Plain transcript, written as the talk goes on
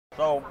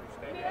So,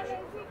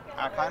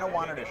 I kind of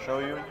wanted to show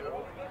you,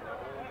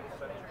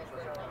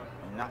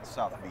 not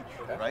South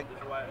Beach, right?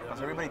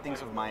 Because everybody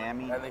thinks of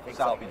Miami,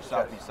 South Beach.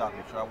 So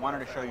I wanted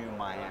to show you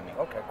Miami.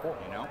 Okay, cool.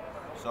 You know?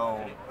 So,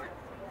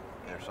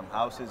 there's some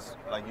houses,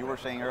 like you were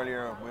saying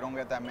earlier, we don't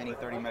get that many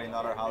 $30 million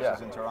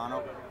houses in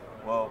Toronto.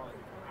 Well,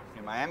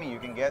 in Miami, you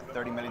can get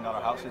 $30 million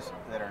houses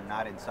that are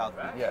not in South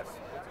Beach. Yes.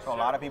 So a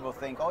lot of people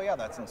think, oh yeah,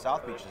 that's in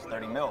South Beach, it's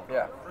 30 mil.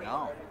 Yeah.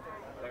 No.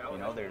 You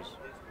know,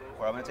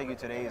 where I'm going to take you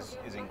today is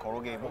in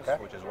Coral Gables,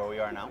 which is where we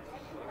are now,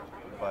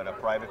 but a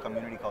private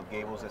community called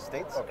Gables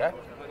Estates. Okay.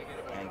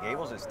 And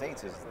Gables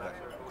Estates is the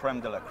creme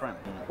de la creme.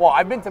 Well,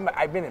 I've been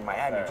in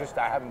Miami, just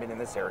I haven't been in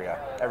this area.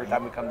 Every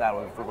time we come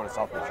down, if we're going to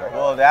South Beach, right?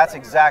 Well, that's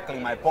exactly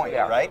my point,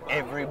 right?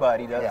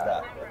 Everybody does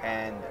that.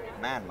 And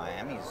man,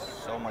 Miami is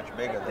so much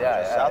bigger than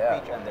just South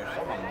Beach, and there's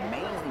some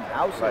amazing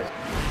houses. Right.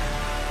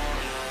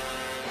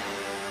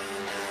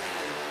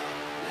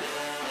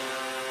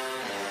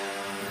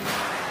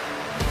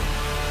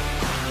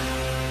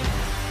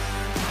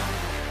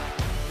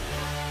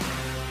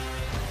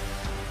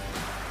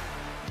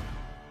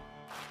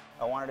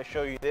 I wanted to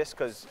show you this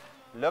because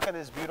look at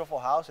this beautiful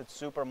house. It's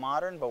super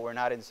modern, but we're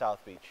not in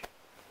South Beach,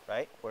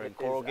 right? We're in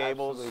Coral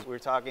Gables. We're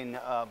talking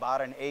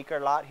about an acre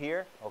lot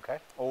here. Okay.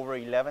 Over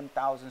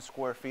 11,000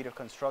 square feet of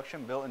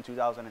construction, built in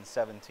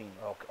 2017.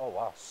 Okay. Oh,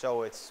 wow.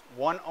 So it's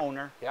one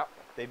owner. Yep.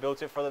 They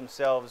built it for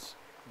themselves.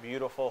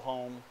 Beautiful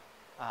home.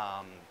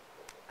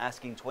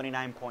 Asking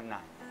 29.9.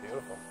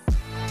 Beautiful.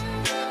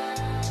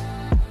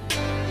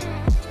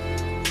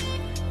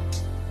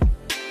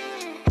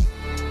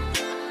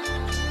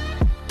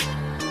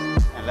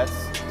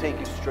 Let's take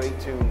you straight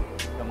to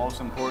the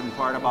most important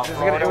part about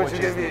Florida, which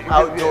is the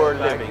outdoor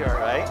living,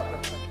 right?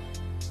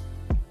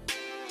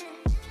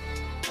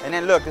 And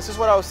then look, this is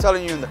what I was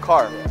telling you in the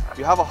car.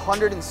 You have a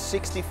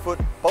 160-foot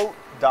boat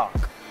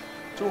dock,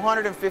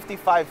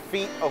 255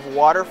 feet of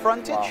water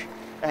frontage,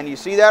 and you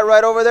see that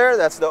right over there?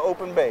 That's the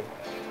open bay.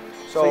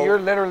 So you're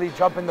literally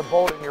jumping the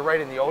boat and you're right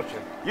in the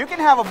ocean. You can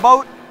have a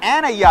boat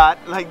and a yacht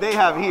like they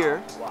have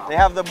here. They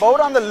have the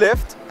boat on the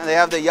lift, and they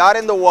have the yacht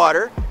in the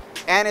water.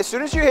 And as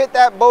soon as you hit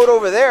that boat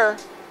over there,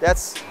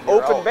 that's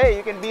open bay.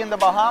 You can be in the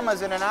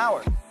Bahamas in an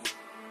hour.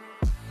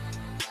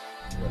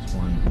 Just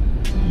one,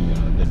 you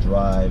know, the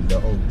drive,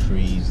 the oak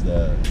trees,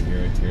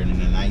 you're in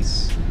a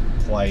nice,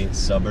 quiet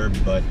suburb.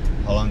 But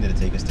how long did it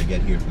take us to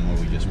get here from where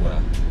we just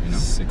were? You know,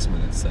 6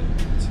 minutes, 7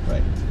 minutes.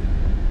 Right.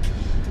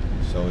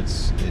 So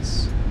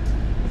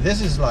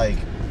this is like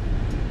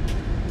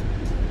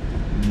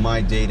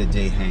my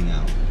day-to-day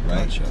hangout.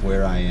 Right, gotcha.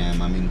 Where I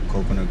am, I'm in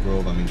Coconut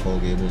Grove, I'm in Coral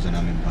Gables, and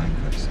I'm in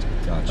Pinecrest.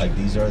 Gotcha. Like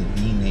these are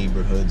the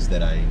neighborhoods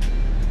that I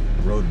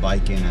rode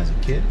bike in as a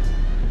kid,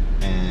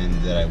 and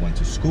that I went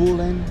to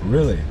school in.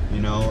 Really? You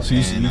know, so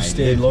you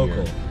stayed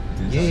local.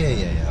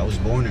 Yeah. I was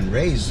born and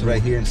raised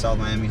right here in South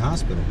Miami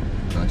Hospital.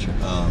 Gotcha.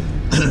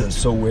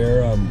 So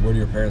where do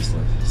your parents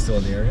live? Still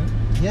in the area?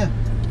 Yeah.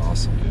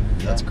 Awesome.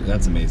 Yeah.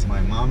 That's amazing. My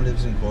mom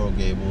lives in Coral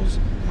Gables.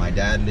 My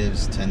dad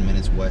lives 10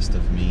 minutes west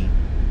of me.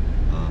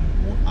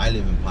 I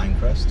live in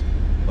Pinecrest,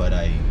 but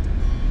I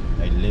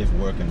live,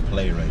 work, and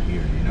play right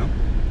here, you know?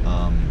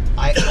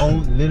 I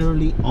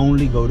literally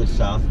only go to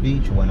South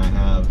Beach when I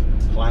have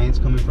clients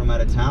coming from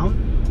out of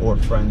town or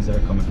friends that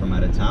are coming from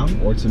out of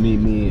town. Or to meet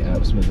me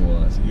at Smith &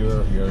 Wesson.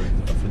 You're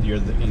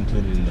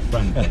included in the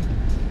friend thing.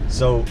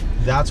 So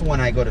that's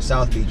when I go to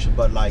South Beach,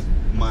 but like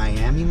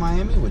Miami,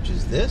 which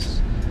is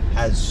this,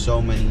 has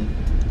so many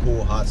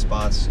cool hot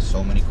spots,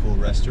 so many cool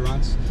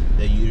restaurants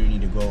that you don't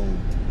need to go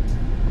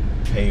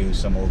pay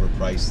some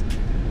overpriced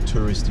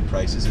touristy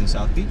prices in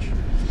South Beach.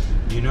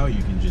 You know,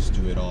 you can just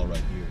do it all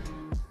right here.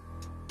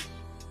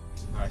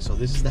 All right, so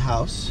this is the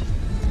house.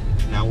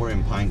 Now we're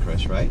in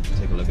Pinecrest, right?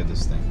 Take a look at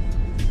this thing.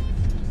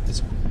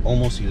 It's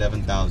almost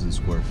 11,000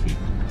 square feet.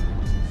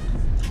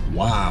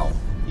 Wow.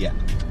 Yeah.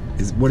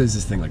 What is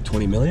this thing, like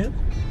 20 million?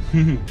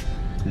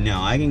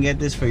 No, I can get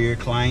this for your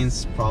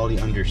clients probably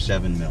under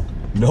 7 mil.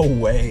 No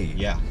way.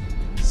 Yeah.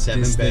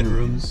 7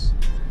 bedrooms.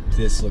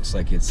 This looks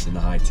like it's in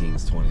the high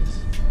teens, 20s.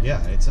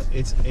 Yeah, it's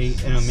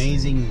an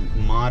amazing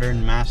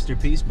modern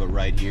masterpiece, but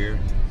right here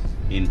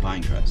in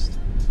Pinecrest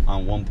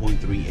on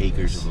 1.3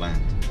 acres of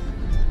land.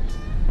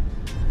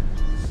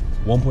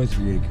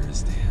 1.3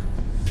 acres, damn.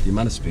 The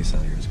amount of space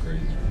out here is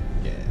crazy.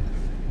 Yeah.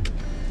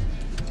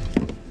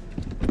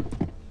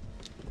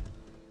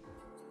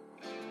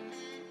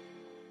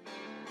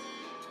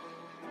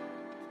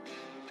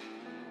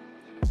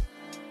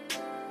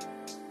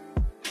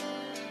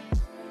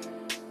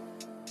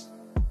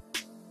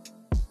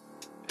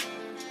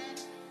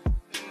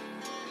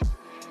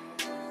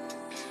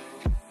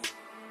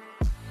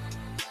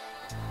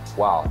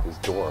 Wow, this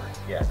door.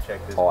 Yeah,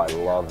 check this. Oh, I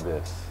love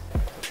this.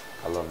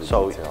 I love the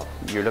detail.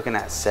 So you're looking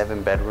at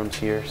 7 bedrooms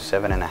here,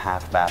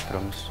 7.5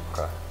 bathrooms.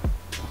 Okay.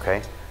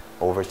 Okay.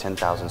 Over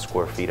 10,000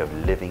 square feet of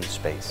living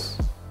space.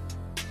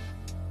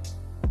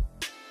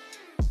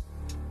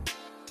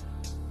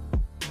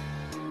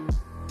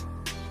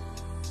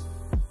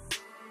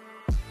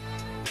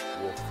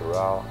 Throughout.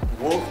 throughout.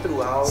 Wolf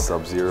throughout.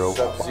 Sub-Zero.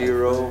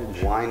 Sub-Zero,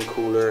 wine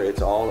cooler.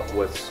 It's all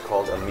what's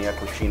called a Mia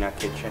Cucina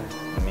kitchen.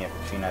 Mia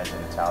Cucina is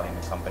an Italian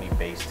company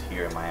based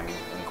here in Miami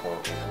in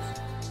Coral Gables.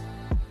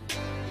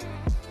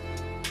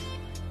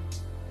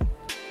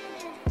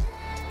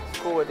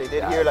 Cool what they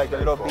did here, like the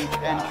little beach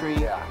entry.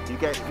 Yeah. You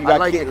got I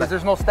like it because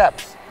there's no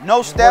steps.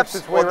 no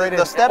steps. Well,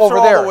 The steps are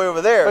all the way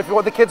over there. If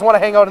the kids want to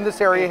hang out in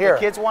this area here. The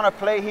kids want to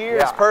play here,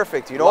 Yeah. it's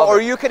perfect, you know. Love Or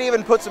it. you could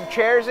even put some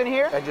chairs in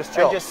here And just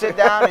chill. and just sit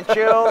down and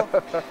chill,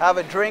 have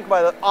a drink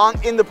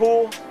in the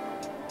pool.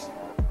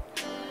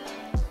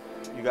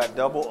 You got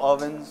double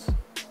ovens,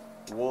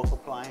 Wolf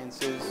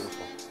appliances,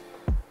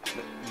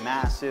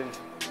 massive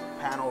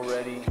panel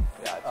ready,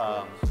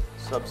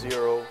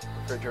 Sub-Zero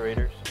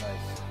refrigerators.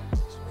 Nice.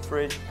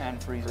 Fridge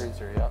and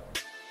freezer.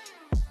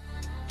 Yeah.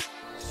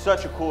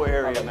 Such a cool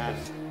area, man.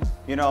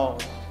 You know,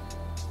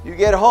 you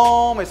get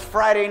home, it's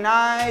Friday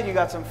night, you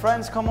got some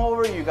friends come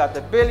over, you got the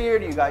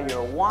billiard, you got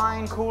your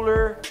wine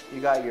cooler,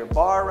 you got your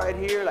bar right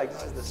here. Like,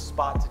 this is the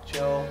spot to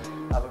chill,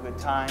 have a good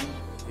time.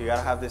 You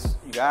gotta have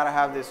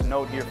this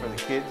note here for the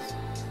kids.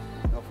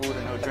 No food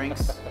and no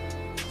drinks.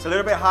 It's a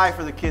little bit high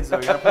for the kids though.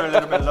 You gotta put it a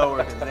little bit lower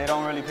because they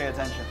don't really pay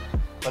attention.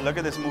 But look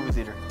at this movie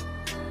theater.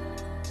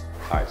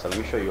 All right, so let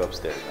me show you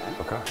upstairs, man.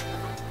 Okay.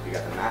 You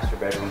got the master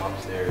bedroom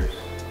upstairs.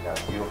 You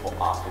got a beautiful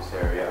office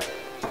area.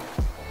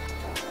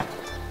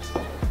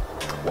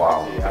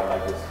 Wow. So you have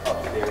like this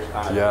upstairs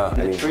kind of. Yeah,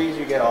 The trees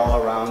you get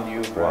all around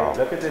you, Wow. right?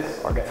 Look at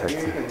this. Architecture.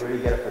 Here you can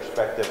really get a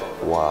perspective of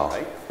the Wow.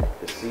 right?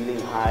 The ceiling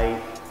height,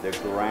 the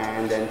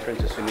grand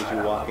entrance as soon as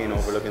you walk in,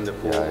 overlooking the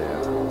pool.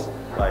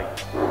 Yeah. Like,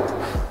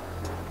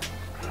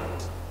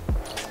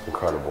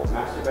 Incredible.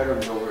 master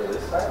bedroom's over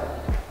this side.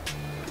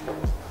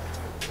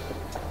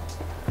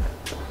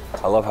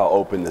 I love how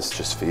open this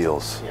just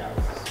feels Yeah.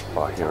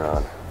 while here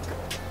on.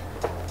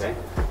 Okay.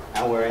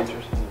 Now we're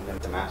interested in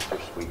the master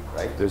suite,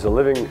 right? There's a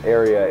living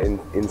area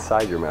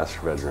inside your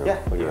master bedroom. Yeah,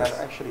 Look you at have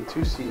this. actually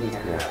 2 seating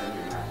areas in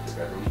your master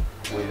bedroom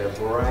with a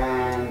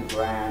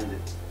grand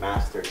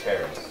master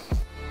terrace.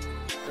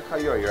 Look how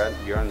you are.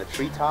 You're on the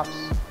treetops.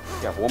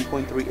 You have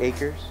 1.3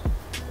 acres.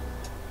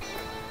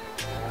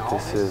 And all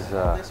This is,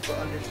 all this for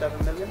under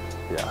 7 million.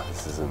 Yeah,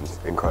 this is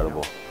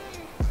incredible.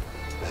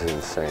 This is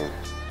insane.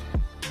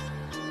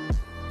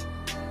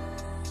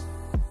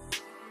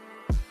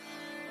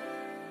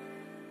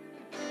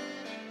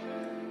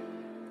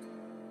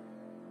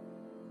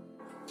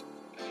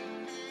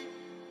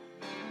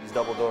 These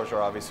double doors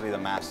are obviously the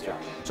master.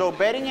 So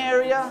bedding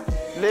area,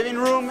 living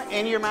room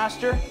in your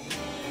master,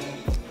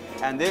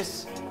 and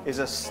this is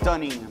a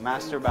stunning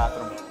master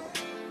bathroom.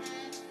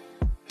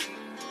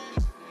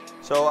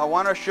 So I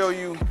want to show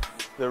you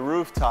the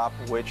rooftop,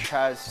 which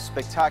has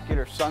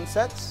spectacular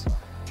sunsets.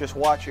 Just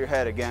watch your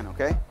head again,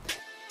 okay?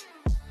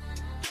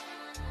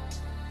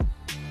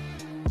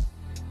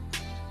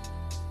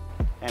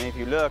 And if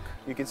you look,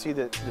 you can see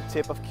the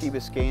tip of Key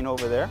Biscayne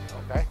over there.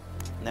 Okay.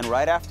 And then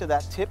right after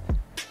that tip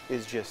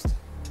is just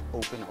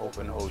open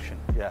ocean.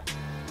 Yeah.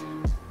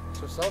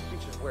 So South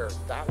Beach is where?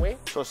 That way?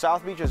 So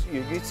South Beach is,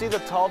 you see the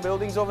tall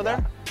buildings over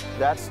there?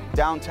 That's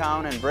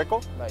downtown and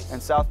Brickell. Nice.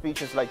 And South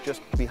Beach is like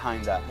just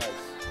behind that. Nice.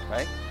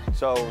 Right?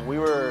 So we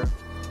were,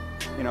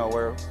 you know,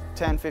 we're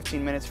 10,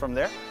 15 minutes from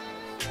there.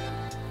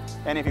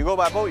 And if you go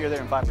by boat, you're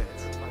there in 5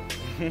 minutes.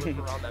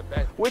 Around that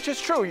bend. Which is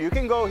true. You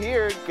can go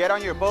here, get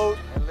on your boat,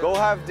 go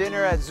have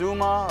dinner at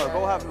Zuma, or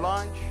go have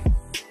lunch.